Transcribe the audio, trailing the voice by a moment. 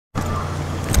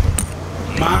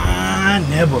My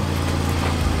nibble.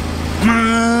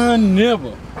 My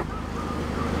nibble.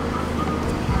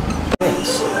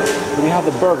 We have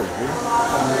the burger here.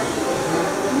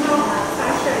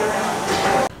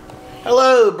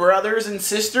 Hello, brothers and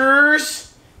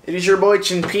sisters. It is your boy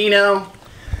Chimpino,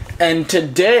 and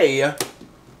today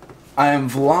I am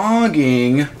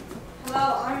vlogging.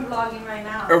 Hello, I'm vlogging right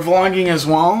now. Or vlogging as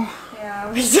well.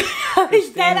 Yeah, I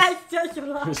said I just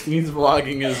vlogged. Christine's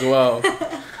vlogging as well.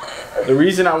 The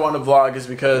reason I want to vlog is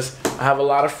because I have a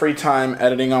lot of free time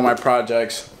editing on my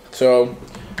projects. So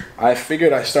I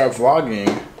figured I'd start vlogging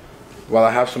while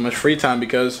I have so much free time,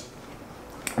 because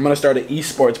I'm going to start an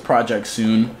esports project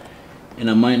soon. And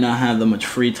I might not have that much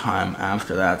free time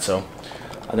after that. So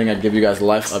I think I'd give you guys a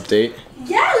life update.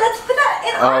 Yeah, let's put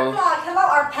that in our vlog. Hello,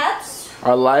 our pets.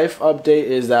 Our life update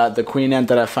is that the queen ant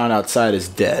that I found outside is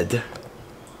dead.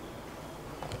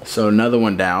 So another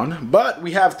one down. But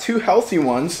we have two healthy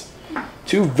ones.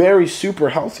 Two very super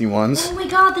healthy ones. Oh my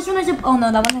god, this one has a... Oh no,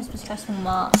 that one has disgusting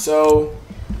moss. So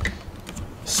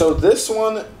this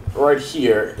one right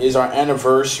here is our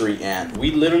anniversary ant.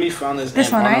 We literally found this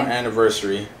ant on our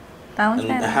anniversary. That one's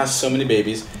and it has so many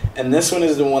babies. And this one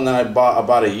is the one that I bought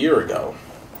about a year ago.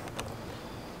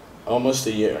 Almost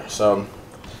a year. So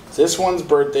this one's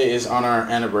birthday is on our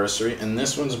anniversary, and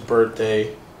this one's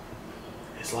birthday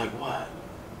is like what?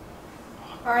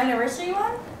 Our anniversary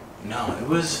one? No, it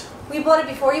was... We bought it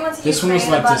before you went to This one was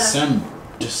like December.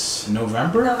 Just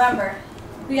November? November.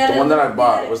 We got the one that I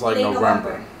bought was like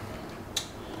November.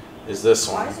 Is this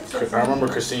one. I remember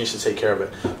Christine used to take care of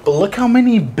it. But look how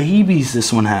many babies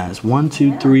this one has. 1,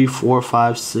 2, 3, 4,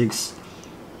 5, 6.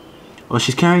 Oh,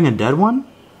 she's carrying a dead one?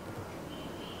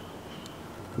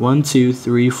 1, 2,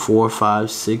 3, 4, 5,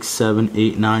 6, 7,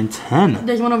 8, 9, 10.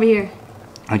 There's one over here.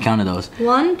 I counted those.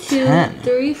 1, 2, 10.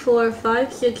 3, 4,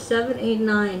 5, 6, 7, 8,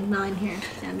 9. 9 here.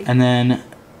 Sandy. And then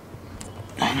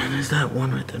there's that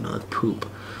one right there. No, that's poop.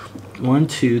 1,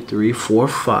 2, 3, 4,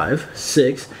 5,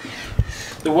 6.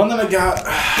 The one that I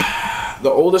got, the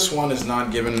oldest one is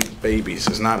not giving babies.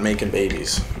 Is not making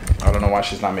babies. I don't know why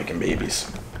she's not making babies.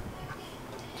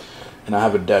 And I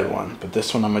have a dead one, but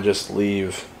this one I'm gonna just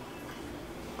leave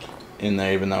in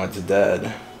there even though it's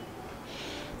dead.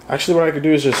 Actually, what I could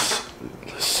do is just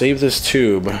save this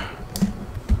tube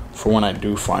for when I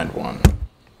do find one.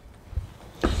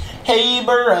 Hey,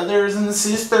 brothers and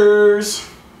sisters.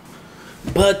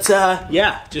 But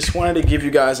yeah, just wanted to give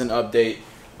you guys an update.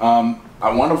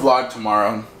 I want to vlog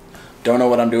tomorrow. Don't know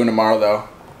what I'm doing tomorrow though.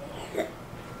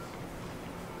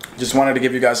 Just wanted to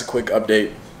give you guys a quick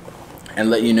update and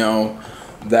let you know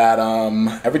that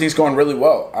everything's going really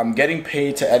well. I'm getting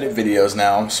paid to edit videos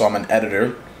now, so I'm an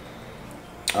editor.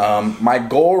 My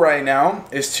goal right now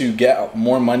is to get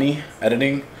more money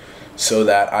editing so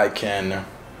that I can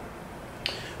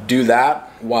do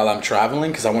that while I'm traveling,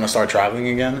 because I want to start traveling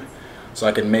again. So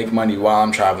I can make money while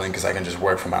I'm traveling, because I can just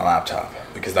work from my laptop,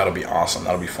 because that'll be awesome.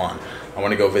 That'll be fun. I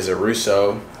want to go visit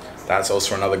Russo. That's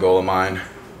also another goal of mine.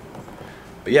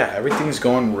 But yeah, everything's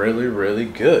going really, really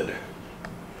good.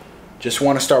 Just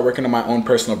want to start working on my own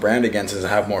personal brand again since I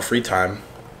have more free time,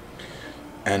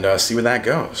 and see where that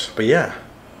goes. But yeah,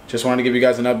 just wanted to give you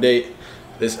guys an update.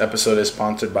 This episode is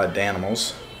sponsored by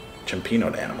Danimals, Chimpino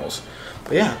Danimals.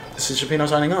 But yeah, this is Chimpino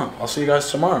signing off. I'll see you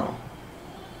guys tomorrow.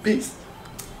 Peace.